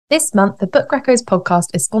This month, the Book Reccos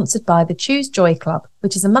podcast is sponsored by the Choose Joy Club,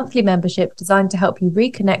 which is a monthly membership designed to help you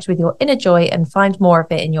reconnect with your inner joy and find more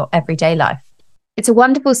of it in your everyday life. It's a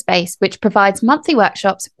wonderful space which provides monthly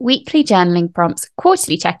workshops, weekly journaling prompts,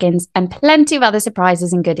 quarterly check-ins, and plenty of other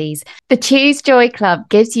surprises and goodies. The Choose Joy Club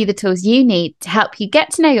gives you the tools you need to help you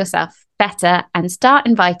get to know yourself better and start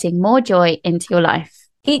inviting more joy into your life.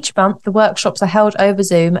 Each month, the workshops are held over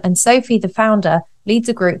Zoom, and Sophie, the founder, leads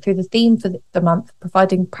a group through the theme for the month,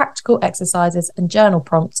 providing practical exercises and journal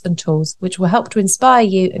prompts and tools which will help to inspire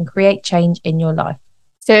you and create change in your life.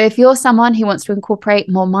 So if you're someone who wants to incorporate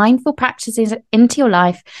more mindful practices into your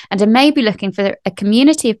life and are maybe looking for a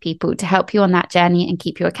community of people to help you on that journey and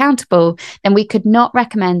keep you accountable, then we could not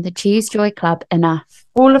recommend the Choose Joy Club enough.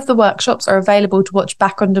 All of the workshops are available to watch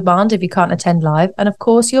back on demand if you can't attend live. And of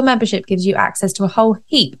course, your membership gives you access to a whole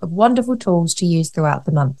heap of wonderful tools to use throughout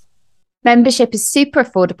the month. Membership is super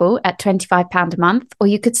affordable at £25 a month, or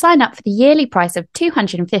you could sign up for the yearly price of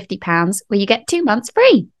 £250 where you get 2 months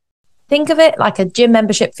free. Think of it like a gym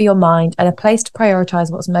membership for your mind and a place to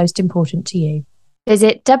prioritise what's most important to you.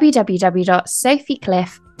 Visit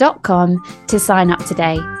www.sophiecliff.com to sign up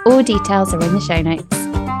today. All details are in the show notes.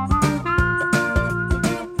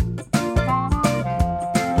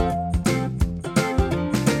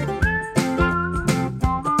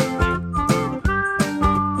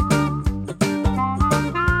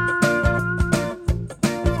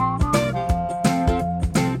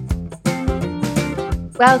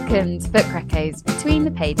 Welcome to Book Reccos Between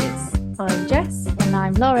the Pages. I'm Jess. And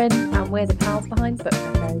I'm Lauren. And we're the pals behind Book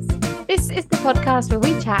Reccos. This is the podcast where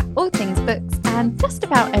we chat all things books and just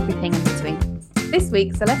about everything in between. This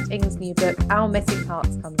week, Celeste Ng's new book, Our Missing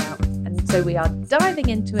Hearts, comes out. And so we are diving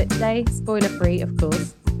into it today, spoiler free, of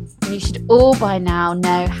course. And you should all by now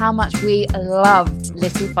know how much we loved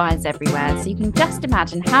Little Fires Everywhere. So you can just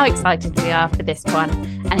imagine how excited we are for this one.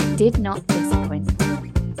 And it did not disappoint.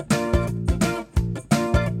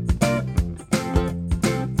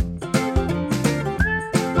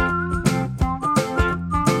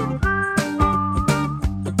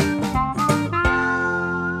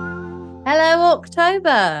 Hello,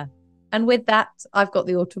 October. And with that, I've got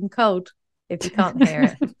the autumn cold, if you can't hear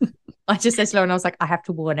it. I just said to Lauren, I was like, I have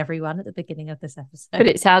to warn everyone at the beginning of this episode. But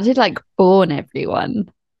it sounded like born everyone.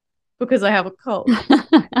 Because I have a cold.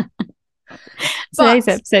 Today's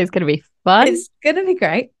episode is going to be fun. It's going to be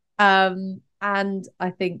great. And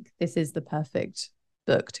I think this is the perfect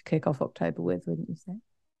book to kick off October with, wouldn't you say?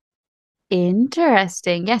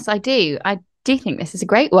 Interesting. Yes, I do. I do think this is a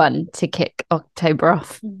great one to kick October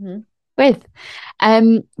off with.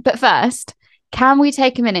 But first, can we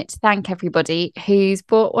take a minute to thank everybody who's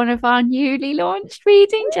bought one of our newly launched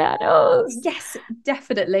reading journals? Yes,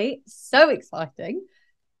 definitely. So exciting.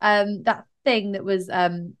 That thing that was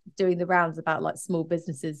doing the rounds about like small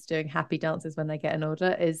businesses doing happy dances when they get an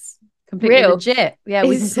order is completely legit. Yeah,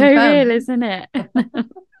 it's so real, isn't it?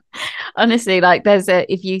 Honestly, like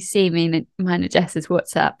if you see me in mine and Jess's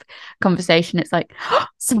WhatsApp conversation, it's like, oh,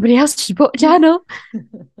 somebody else just bought a journal.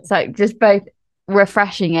 It's like just both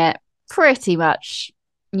refreshing it pretty much,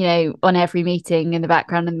 on every meeting. In the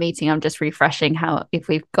background of the meeting, I'm just refreshing if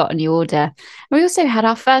we've got a new order. We also had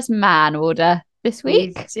our first man order this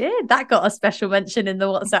week. We did. That got a special mention in the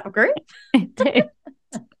WhatsApp group. It did.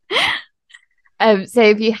 So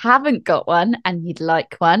if you haven't got one and you'd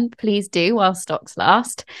like one, please do while stocks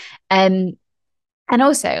last. And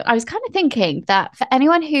also, I was kind of thinking that for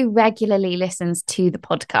anyone who regularly listens to the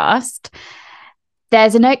podcast,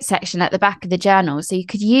 there's a note section at the back of the journal. So you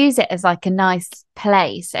could use it as like a nice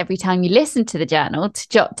place every time you listen to the journal to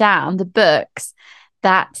jot down the books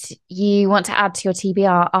that you want to add to your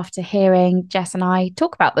TBR after hearing Jess and I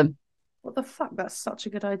talk about them. What the fuck? That's such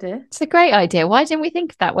a good idea. It's a great idea. Why didn't we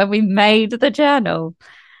think of that when we made the journal?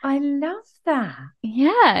 I love that.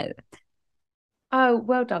 Yeah. Oh,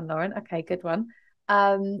 well done, Lauren. Okay, good one.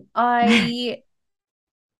 I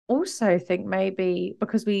also think maybe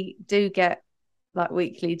because we do get like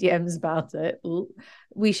weekly DMs about it,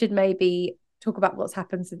 we should maybe talk about what's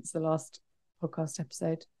happened since the last podcast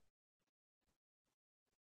episode.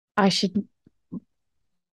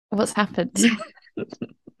 What's happened?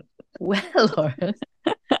 Well, Lauren,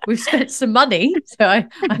 we've spent some money, so I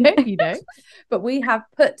hope you know. But we have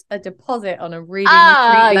put a deposit on a reading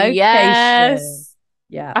retreat location. Yes.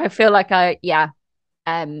 Yeah. I feel like how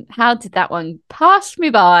did that one pass me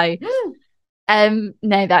by? No,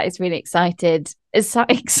 that is really excited. It's so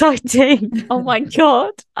exciting. Oh my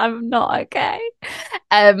God, I'm not okay.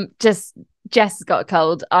 Just Jess has got a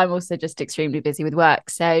cold. I'm also just extremely busy with work.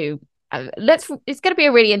 So it's going to be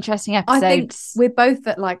a really interesting episode. I think we're both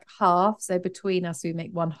at like half, so between us we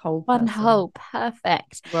make one whole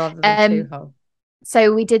perfect rather than two whole.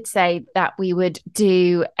 So we did say that we would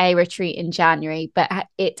do a retreat in January, but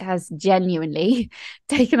it has genuinely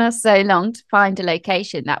taken us so long to find a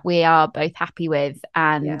location that we are both happy with,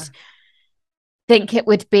 and think it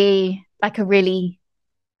would be like a really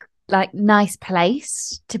like nice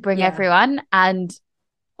place to bring everyone. And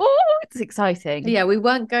it's exciting. Yeah, we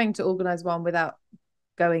weren't going to organize one without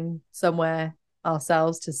going somewhere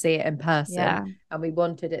ourselves to see it in person, and we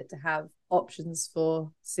wanted it to have options for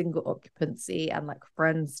single occupancy and like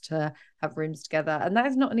friends to have rooms together, and that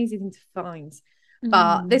is not an easy thing to find.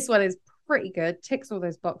 But this one is pretty good, ticks all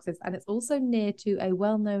those boxes, and it's also near to a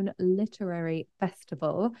well-known literary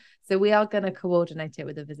festival, so we are going to coordinate it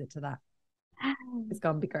with a visit to that. It's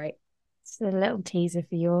gonna be great. It's a little teaser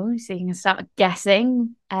for you all, so you can start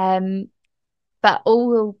guessing. But all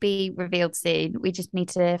will be revealed soon. We just need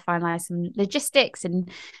to finalize some logistics and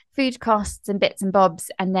food costs and bits and bobs,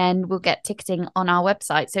 and then we'll get ticketing on our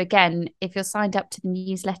website. So again, if you're signed up to the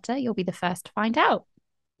newsletter, you'll be the first to find out.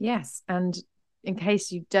 Yes, and in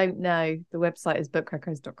case you don't know, the website is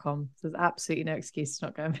bookreccos.com. So there's absolutely no excuse to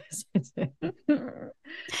not go and visit it.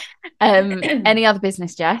 Any other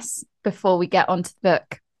business, Jess, before we get onto the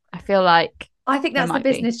book? I feel like I think that's the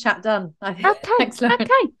business chat done. Okay.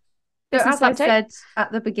 So as I said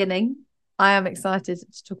at the beginning, I am excited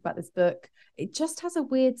to talk about this book. It just has a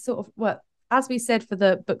weird sort of, well, as we said for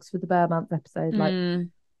the Books for the Bear Month episode, like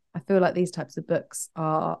I feel like these types of books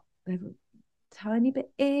are a tiny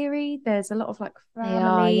bit eerie. There's a lot of like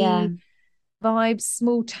family vibes,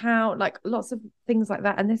 small town, like lots of things like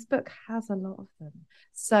that. And this book has a lot of them.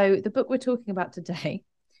 So the book we're talking about today,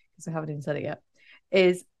 because I haven't even said it yet,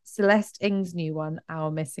 is Celeste Ng's new one,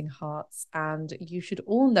 Our Missing Hearts. And you should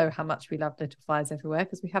all know how much we love Little Fires Everywhere,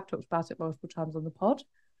 because we have talked about it multiple times on the pod.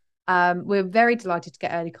 We're very delighted to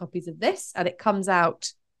get early copies of this, and it comes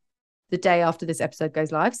out the day after this episode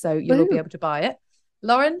goes live, so you'll all be able to buy it.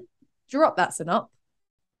 Lauren, drop that synop.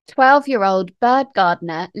 12-year-old Bird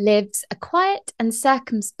Gardner lives a quiet and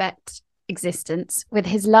circumspect existence with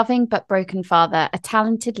his loving but broken father, a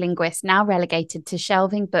talented linguist now relegated to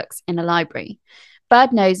shelving books in a library.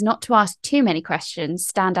 Bird knows not to ask too many questions,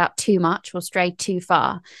 stand out too much, or stray too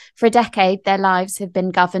far. For a decade, their lives have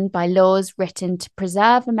been governed by laws written to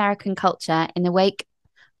preserve American culture in the wake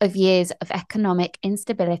of years of economic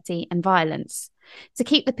instability and violence. To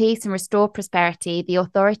keep the peace and restore prosperity, the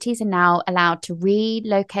authorities are now allowed to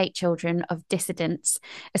relocate children of dissidents,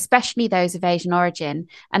 especially those of Asian origin,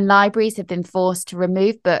 and libraries have been forced to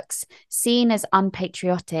remove books seen as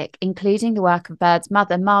unpatriotic, including the work of Bird's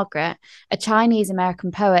mother, Margaret, a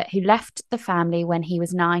Chinese-American poet who left the family when he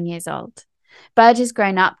was 9 years old. Bird has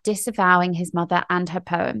grown up disavowing his mother and her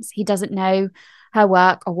poems. He doesn't know her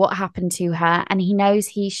work or what happened to her, and he knows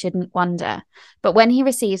he shouldn't wonder. But when he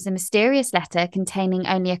receives a mysterious letter containing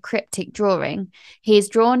only a cryptic drawing, he is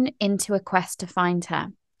drawn into a quest to find her.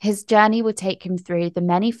 His journey will take him through the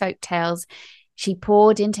many folk tales she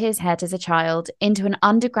poured into his head as a child, into an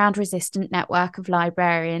underground resistant network of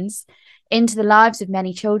librarians, into the lives of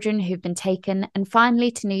many children who've been taken, and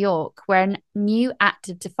finally to New York, where a new act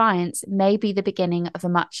of defiance may be the beginning of a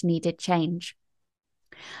much-needed change.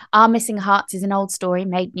 Our Missing Hearts is an old story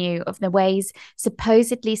made new of the ways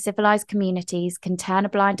supposedly civilized communities can turn a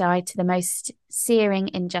blind eye to the most searing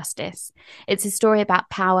injustice. It's a story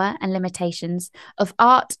about power and limitations, of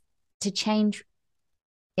art to change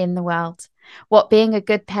in the world, what being a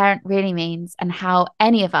good parent really means, and how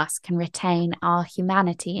any of us can retain our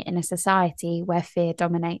humanity in a society where fear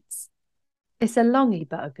dominates. It's a longy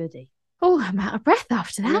but a goodie. Oh, I'm out of breath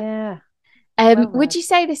after that. Yeah. Would you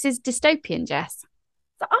say this is dystopian, Jess?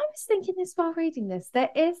 So I was thinking this while reading this. There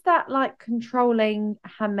is that like controlling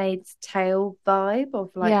Handmaid's Tale vibe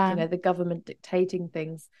of like, you know, the government dictating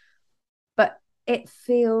things. But it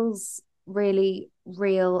feels really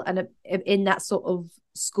real and in that sort of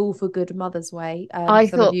School for Good Mothers way. I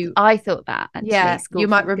thought that. Actually, yeah, you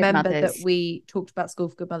might remember that we talked about School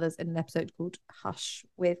for Good Mothers in an episode called Hush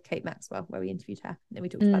with Kate Maxwell, where we interviewed her, and then we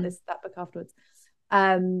talked about that book afterwards.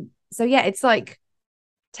 So yeah, it's like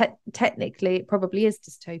technically it probably is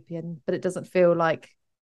dystopian, but it doesn't feel like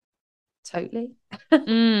totally.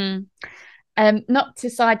 Not to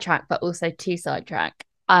sidetrack, but also to sidetrack.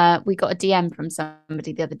 We got a DM from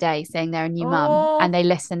somebody the other day saying they're a new mum and they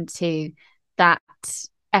listened to that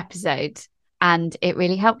episode and it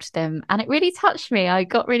really helped them, and it really touched me. I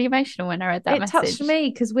got really emotional when I read that message. It touched me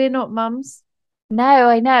because we're not mums. No,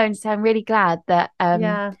 I know, and so I'm really glad that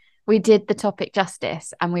we did the topic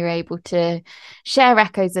justice and we were able to share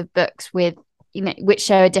echoes of books with which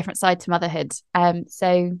show a different side to motherhood.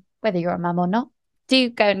 So whether you're a mum or not, do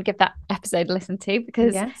go and give that episode a listen to,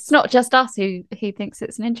 because it's not just us who thinks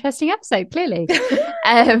it's an interesting episode, clearly.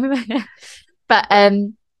 But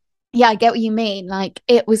yeah, I get what you mean. Like,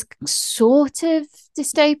 it was sort of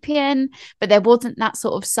dystopian, but there wasn't that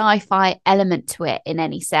sort of sci-fi element to it in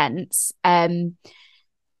any sense. But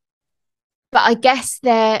I guess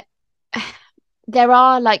there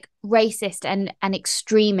are like racist and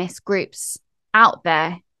extremist groups out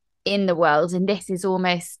there in the world, and this is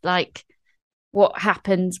almost like what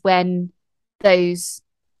happens when those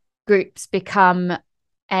groups become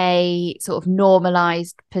a sort of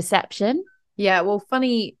normalized perception. Yeah, well,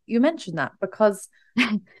 funny you mentioned that, because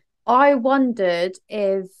I wondered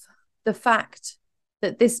if the fact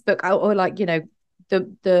that this book, or like, you know,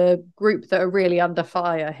 the group that are really under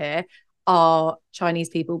fire here are Chinese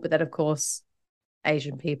people, but then of course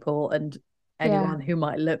Asian people and anyone who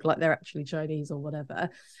might look like they're actually Chinese or whatever.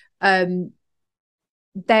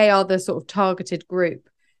 They are the sort of targeted group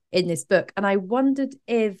in this book. And I wondered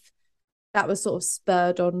if that was sort of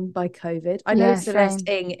spurred on by COVID. I know Celeste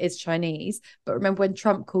Ng is Chinese, but remember when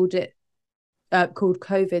Trump called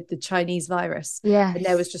COVID the Chinese virus? Yeah. And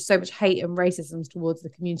there was just so much hate and racism towards the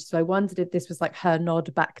community. So I wondered if this was like her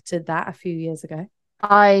nod back to that a few years ago.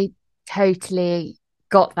 I totally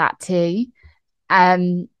got that too.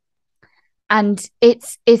 And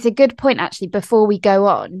it's a good point, actually. Before we go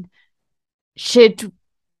on, should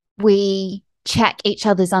we check each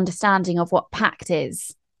other's understanding of what pact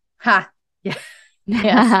is? Yeah.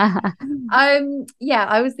 Yes. Yeah,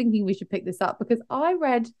 I was thinking we should pick this up, because I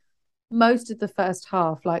read most of the first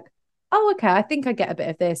half like, oh, okay, I think I get a bit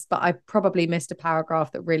of this, but I probably missed a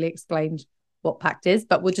paragraph that really explained what pact is,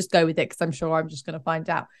 but we'll just go with it because I'm sure I'm just going to find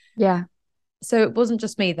out. Yeah. So it wasn't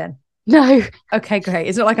just me then? No. Okay, great.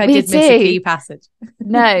 It's not like I did miss a key passage.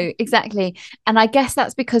 No, exactly. And I guess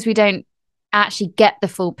that's because we don't actually get the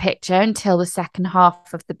full picture until the second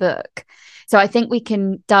half of the book. So I think we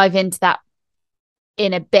can dive into that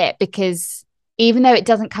in a bit, because even though it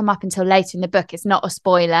doesn't come up until later in the book, it's not a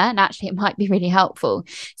spoiler, and actually it might be really helpful.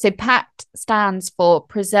 So PACT stands for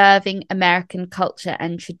Preserving American Culture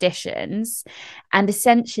and Traditions. And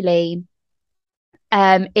essentially,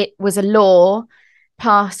 it was a law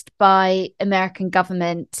passed by American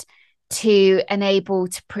government to enable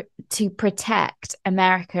to protect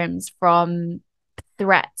Americans from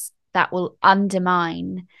threats that will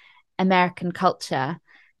undermine American culture,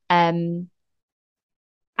 and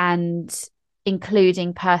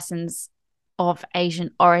including persons of Asian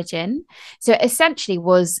origin. So it essentially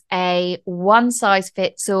was a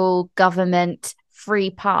one-size-fits-all government free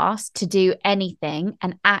pass to do anything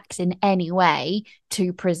and act in any way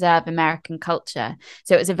to preserve American culture.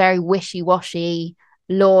 So it was a very wishy-washy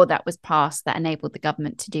law that was passed that enabled the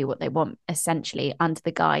government to do what they want, essentially under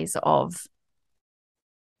the guise of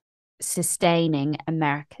sustaining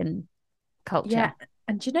American culture. Yeah.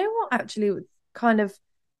 And do you know what actually kind of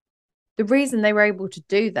the reason they were able to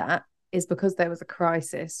do that is because there was a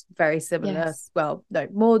crisis very similar. Yes. Well, no,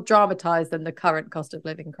 more dramatized than the current cost of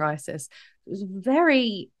living crisis. It was a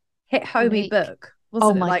very hit homey book,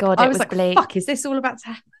 wasn't it? Oh my like, God, I it was like, bleak. Fuck, is this all about to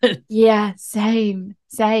happen? Yeah, same.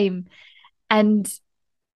 And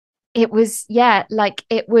it was, like,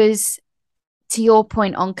 it was, to your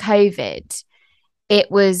point on COVID,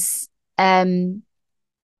 it was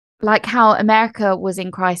like how America was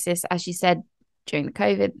in crisis, as you said, during the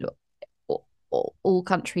COVID, all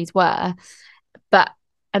countries were, but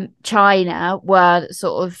China were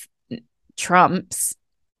sort of Trump's,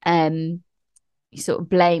 sort of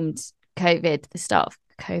blamed COVID, the start of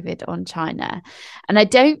COVID, on China. And I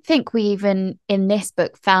don't think we even in this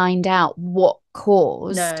book find out what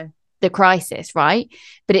caused the crisis, right?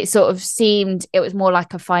 But it sort of seemed it was more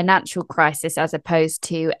like a financial crisis as opposed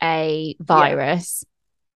to a virus.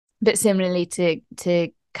 But similarly to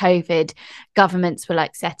COVID, governments were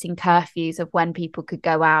like setting curfews of when people could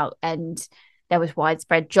go out, and there was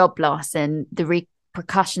widespread job loss, and the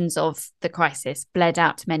repercussions of the crisis bled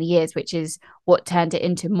out to many years, which is what turned it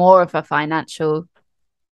into more of a financial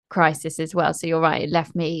crisis as well. So you're right, it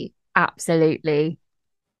left me absolutely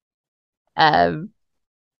not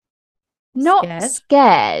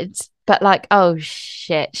scared, but like, oh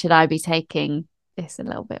shit, should I be taking this a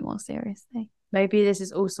little bit more seriously? Maybe this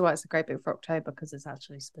is also why it's a great book for October, because it's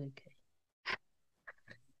actually spooky.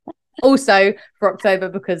 Also for October,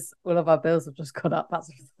 because all of our bills have just gone up. That's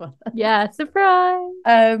fun. Yeah, surprise.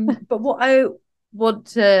 But what I want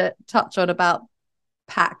to touch on about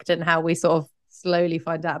PACT and how we sort of slowly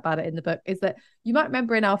find out about it in the book is that you might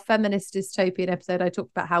remember in our feminist dystopian episode, I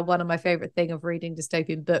talked about how one of my favorite thing of reading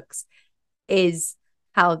dystopian books is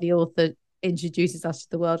how the author introduces us to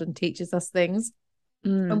the world and teaches us things.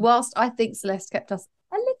 And Mm. whilst I think Celeste kept us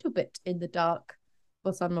a little bit in the dark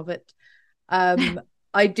for some of it,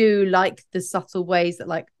 I do like the subtle ways that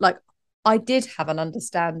like I did have an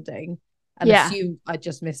understanding and Yeah. assumed I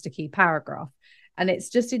just missed a key paragraph. And it's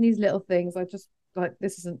just in these little things. I just like,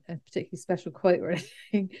 this isn't a particularly special quote or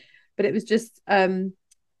anything, but it was just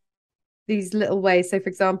these little ways. So for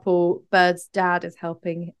example, Bird's dad is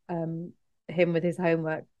helping him with his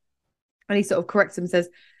homework, and he sort of corrects him and says,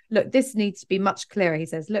 look, this needs to be much clearer. He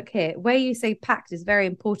says, look here, where you say pact is very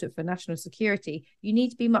important for national security, you need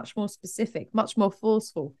to be much more specific, much more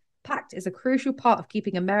forceful. Pact is a crucial part of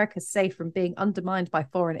keeping America safe from being undermined by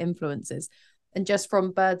foreign influences. And just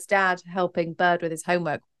from Bird's dad helping Bird with his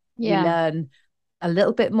homework, we learn a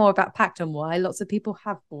little bit more about pact and why lots of people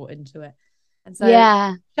have bought into it. And so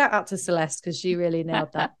shout out to Celeste, because she really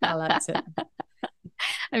nailed that. I liked it.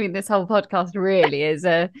 I mean, this whole podcast really is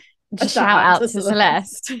a shout out to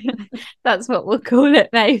Celeste. That's what we'll call it,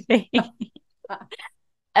 maybe.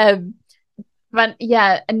 But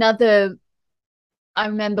yeah, I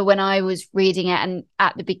remember when I was reading it, and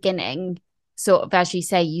at the beginning, sort of as you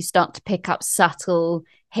say, you start to pick up subtle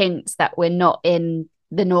hints that we're not in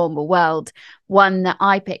the normal world. One that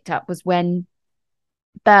I picked up was when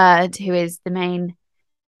Bird, who is the main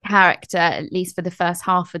character, at least for the first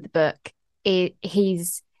half of the book,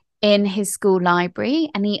 he's in his school library,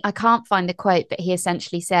 and I can't find the quote, but he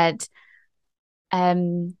essentially said,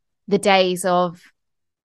 the days of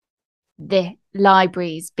the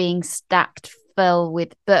libraries being stacked full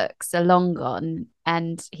with books are long gone,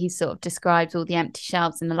 and he sort of describes all the empty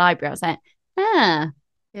shelves in the library. I was like,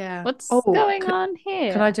 what's going on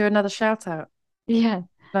here? Can I do another shout out? Yeah.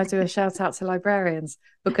 Can I do a shout out to librarians?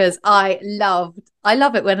 Because I love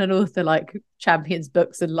it when an author like champions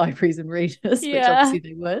books and libraries and readers, which obviously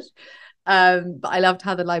they would. But I loved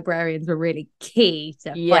how the librarians were really key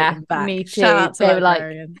to fighting back. Me too. Shout out to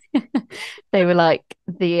librarians. They were like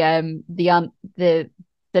the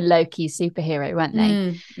low-key superhero, weren't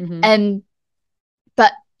they? Mm-hmm.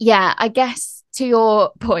 But yeah, I guess to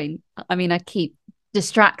your point, I mean, I keep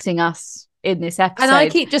distracting us in this episode, and I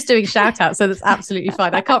keep just doing shout outs, so that's absolutely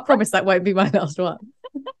fine. I can't promise that won't be my last one.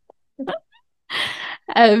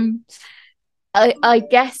 I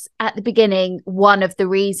guess at the beginning, one of the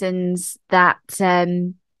reasons that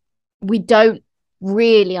we don't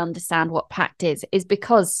really understand what pact is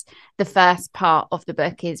because the first part of the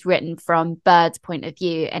book is written from Bird's point of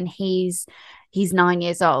view, and he's 9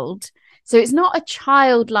 years old, so it's not a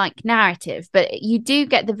childlike narrative, but you do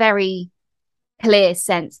get the very clear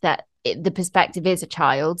sense that the perspective is a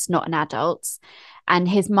child's, not an adult's, and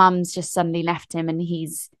his mum's just suddenly left him, and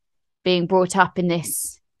he's being brought up in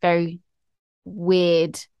this very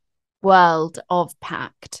weird world of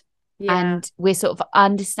pact. And we're sort of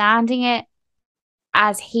understanding it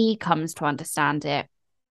as he comes to understand it.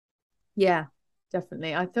 Yeah,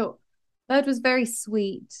 definitely. I thought Bird was very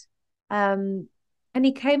sweet, and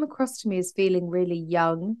he came across to me as feeling really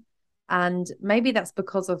young, and maybe that's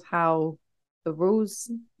because of how the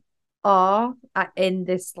rules are in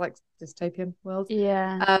this like dystopian world.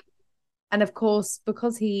 And of course,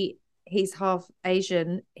 because he's half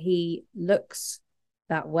Asian, he looks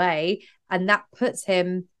that way, and that puts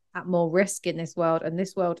him at more risk in this world, and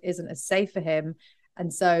this world isn't as safe for him.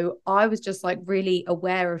 And so I was just like really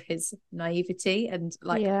aware of his naivety, and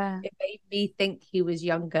like it made me think he was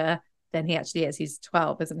younger than he actually is. He's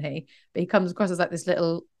 12, isn't he? But he comes across as like this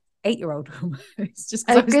little 8-year-old almost, just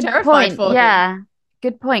because I was terrified for him.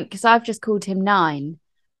 Good point, because I've just called him 9,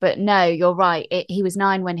 but no, you're right. He was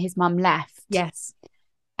 9 when his mum left. Yes.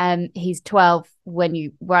 He's 12 when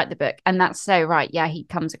you write the book, and that's so right. Yeah, he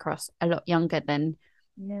comes across a lot younger than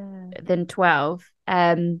 12.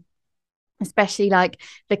 Especially like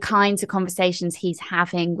the kinds of conversations he's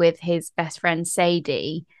having with his best friend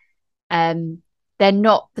Sadie. They're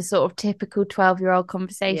not the sort of typical 12-year-old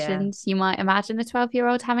conversations you might imagine a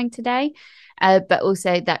 12-year-old having today. But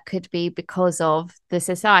also that could be because of the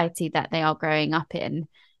society that they are growing up in,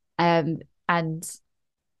 and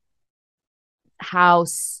how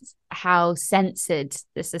censored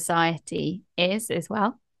the society is as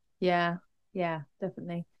well. Yeah,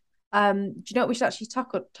 definitely. Do you know what we should actually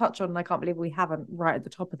touch on? And I can't believe we haven't right at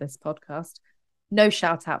the top of this podcast. No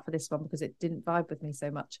shout out for this one because it didn't vibe with me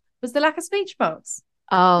so much. Was the lack of speech marks?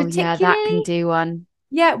 Oh yeah, that can do one.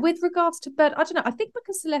 Yeah, with regards to Bird, I don't know. I think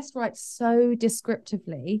because Celeste writes so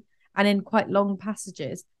descriptively and in quite long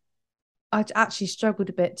passages, I actually struggled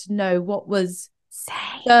a bit to know what was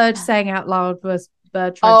Bird saying out loud versus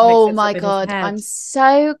Bird trying to make sense of it in his head. Oh my God, I'm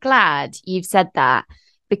so glad you've said that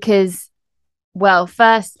because, well,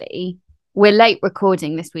 firstly, we're late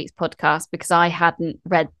recording this week's podcast because I hadn't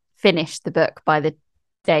finished the book by the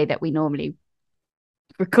day that we normally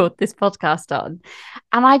record this podcast on.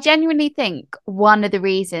 And I genuinely think one of the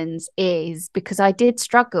reasons is because I did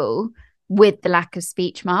struggle with the lack of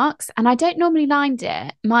speech marks, and I don't normally mind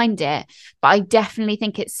it, but I definitely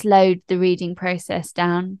think it slowed the reading process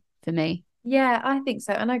down for me. Yeah, I think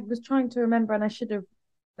so. And I was trying to remember, and I should have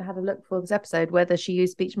had a look for this episode, whether she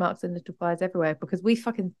used speech marks in Little Fires Everywhere, because we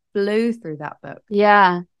fucking flew through that book.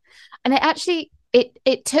 Yeah. And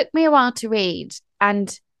it took me a while to read,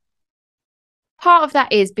 and part of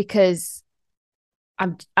that is because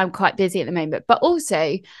I'm quite busy at the moment, but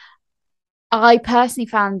also I personally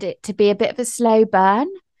found it to be a bit of a slow burn,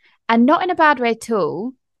 and not in a bad way at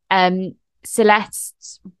all.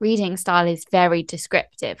 Celeste's reading style is very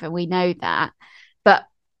descriptive, and we know that. But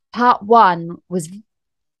part one was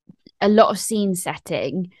a lot of scene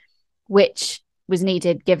setting, which was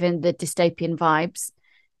needed given the dystopian vibes.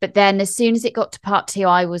 But then as soon as it got to part two,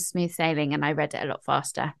 I was smooth sailing and I read it a lot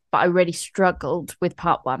faster. But I really struggled with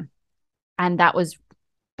part one. And that was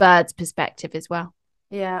Bird's perspective as well.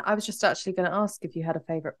 Yeah, I was just actually going to ask if you had a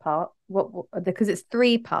favorite part. What because it's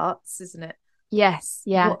 3 parts, isn't it? Yes,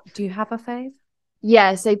 yeah. Do you have a fave?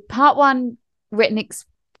 Yeah, so part one written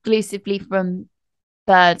exclusively from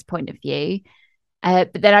Bird's point of view.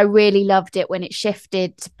 But then I really loved it when it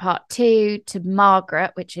shifted to part two to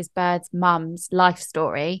Margaret, which is Bird's mum's life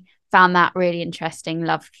story. Found that really interesting.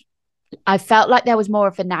 I felt like there was more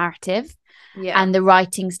of a narrative, and the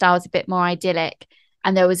writing style was a bit more idyllic,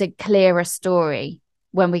 and there was a clearer story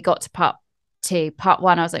when we got to part two. Part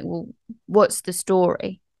one, I was like, well, what's the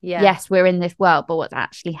story? Yeah. Yes, we're in this world, but what's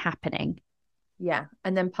actually happening? Yeah.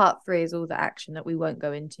 And then part 3 is all the action that we won't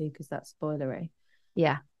go into because that's spoilery.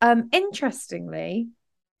 Yeah. Interestingly,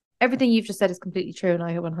 everything you've just said is completely true, and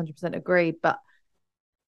I 100% agree. But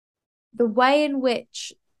the way in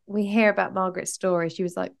which we hear about Margaret's story, she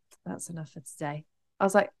was like, "That's enough for today." I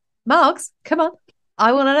was like, "Margs, come on,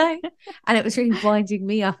 I want to know." And it was really winding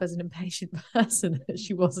me up as an impatient person that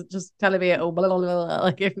she wasn't just telling me it all, blah, blah, blah, blah,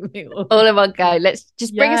 like giving me all in one go. Let's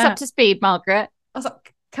just bring us up to speed, Margaret. I was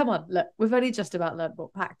like, "Come on, look, we've only just about learned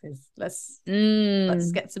what pact is. Let's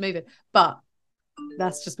get to moving." But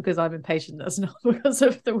that's just because I'm impatient. That's not because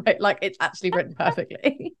of the way, like, it's actually written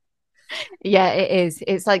perfectly. Yeah, it is.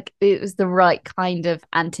 It's like it was the right kind of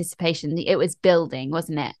anticipation. It was building,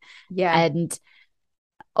 wasn't it? Yeah. And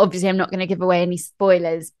obviously I'm not going to give away any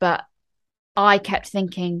spoilers, but I kept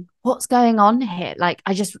thinking, what's going on here? Like,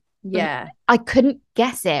 I couldn't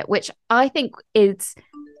guess it, which I think is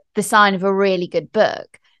the sign of a really good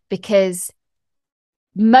book, because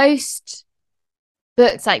most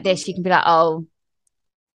books like this, you can be like, oh,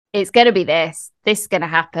 it's going to be this is going to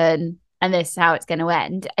happen, and this is how it's going to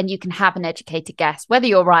end. And you can have an educated guess. Whether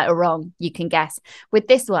you're right or wrong, you can guess. With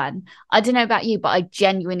this one, I don't know about you, but I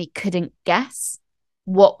genuinely couldn't guess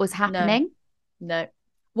what was happening. No.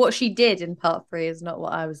 What she did in part 3 is not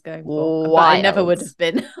what I was going for. But I never would have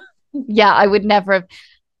been. Yeah, I would never have.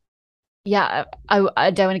 Yeah,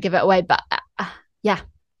 I don't want to give it away, but yeah,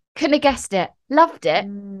 couldn't have guessed it. Loved it.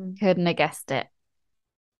 Couldn't have guessed it.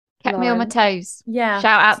 Kept me on my toes. Yeah.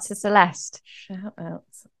 Shout out to Celeste. Shout out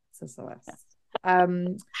to Celeste.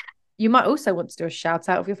 You might also want to do a shout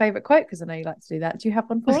out of your favourite quote, because I know you like to do that. Do you have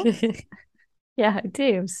one for us? Yeah, I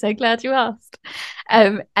do. I'm so glad you asked.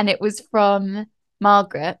 And it was from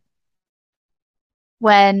Margaret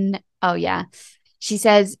when, she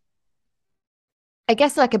says, I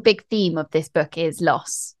guess like a big theme of this book is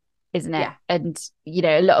loss, isn't it? Yeah. And,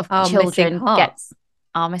 a lot of children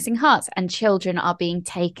are missing hearts, and children are being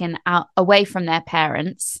taken out away from their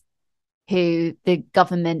parents, who the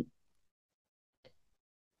government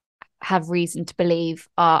have reason to believe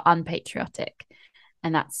are unpatriotic.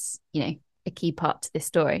 And that's, a key part to this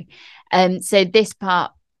story. So this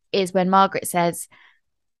part is when Margaret says,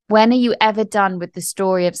 when are you ever done with the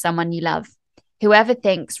story of someone you love? Whoever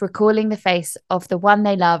thinks recalling the face of the one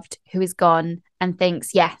they loved who is gone and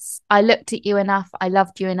thinks, yes, I looked at you enough, I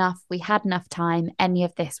loved you enough, we had enough time, any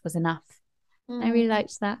of this was enough. I really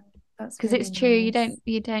liked that, because really it's true. Nice.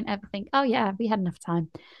 You don't ever think, oh yeah, we had enough time.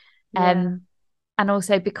 Yeah. And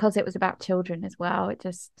also because it was about children as well, it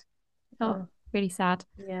just really sad.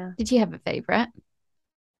 Yeah. Did you have a favorite?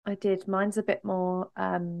 I did. Mine's a bit more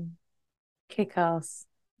kick-ass.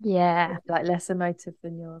 Yeah. Like less emotive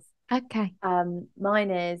than yours. Okay. Mine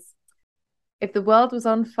is, if the world was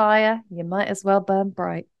on fire, you might as well burn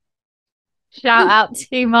bright. Shout out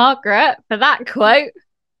to Margaret for that quote.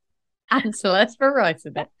 And Celeste for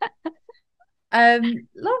writing it. Lauren,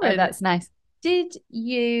 oh, that's nice. Did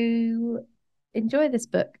you enjoy this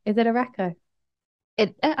book? Is it a reco?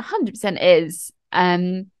 It 100% is.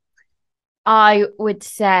 I would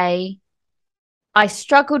say I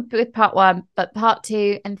struggled with part 1, but part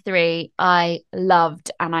 2 and 3 I loved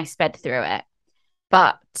and I sped through it.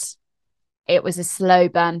 But it was a slow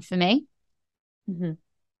burn for me. Mm-hmm.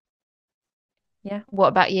 Yeah. What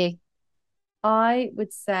about you? I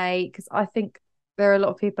would say, because I think there are a lot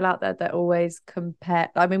of people out there that always compare.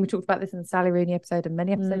 I mean, we talked about this in the Sally Rooney episode and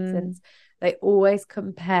many episodes since. They always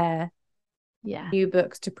compare new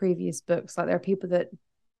books to previous books. Like there are people that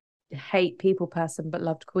hate People Person but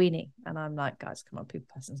loved Queenie, and I'm like, guys, come on, People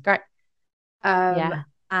Person's great.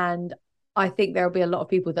 And I think there'll be a lot of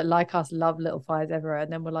people that, like us, love Little Fires Everywhere,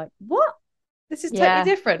 and then we're like, what? This is totally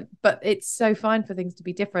different. But it's so fine for things to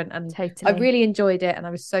be different, and I really enjoyed it, and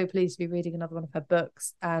I was so pleased to be reading another one of her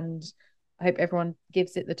books, and I hope everyone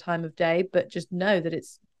gives it the time of day, but just know that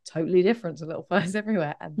it's totally different to Little Fires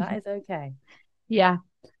Everywhere, and that is okay. Yeah.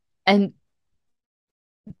 And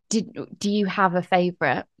do you have a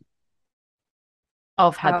favourite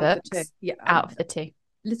of her books? Out of the two.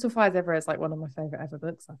 Little Fires Everywhere is like one of my favourite ever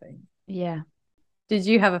books, I think. Yeah. Did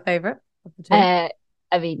you have a favourite of the two? I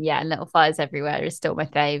mean, yeah, Little Fires Everywhere is still my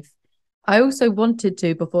fave. I also wanted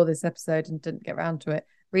to, before this episode and didn't get around to it,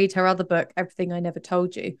 read her other book, Everything I Never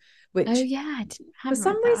Told You, which I didn't have for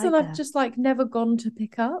some reason I've just like never gone to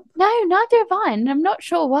pick up. No, neither have I, and I'm not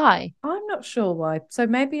sure why. I'm not sure why. So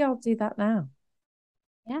maybe I'll do that now.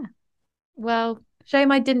 Yeah. Well,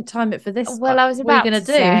 shame I didn't time it for this. Well, I was about to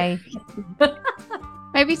say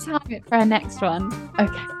maybe time it for our next one.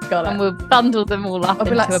 Okay, got it. And we'll bundle them all up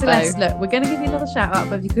into a Celeste, bow. Look, we're going to give you another shout out,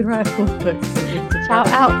 but if you could write a 4th book. Shout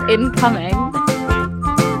out incoming.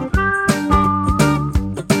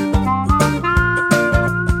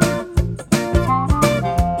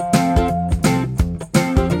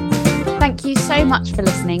 Thank you so much for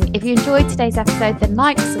listening. If you enjoyed today's episode, then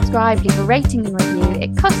like, subscribe, leave a rating and review.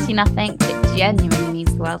 It costs you nothing. It genuinely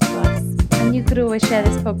means the world to us. And you could always share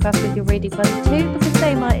this podcast with your reading buddy too, because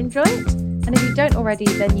they might enjoy it. And if you don't already,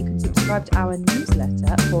 then you can subscribe to our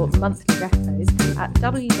newsletter for monthly recos at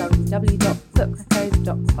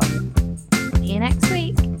www.bookrecos.com. See you next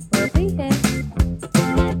week. We'll be here.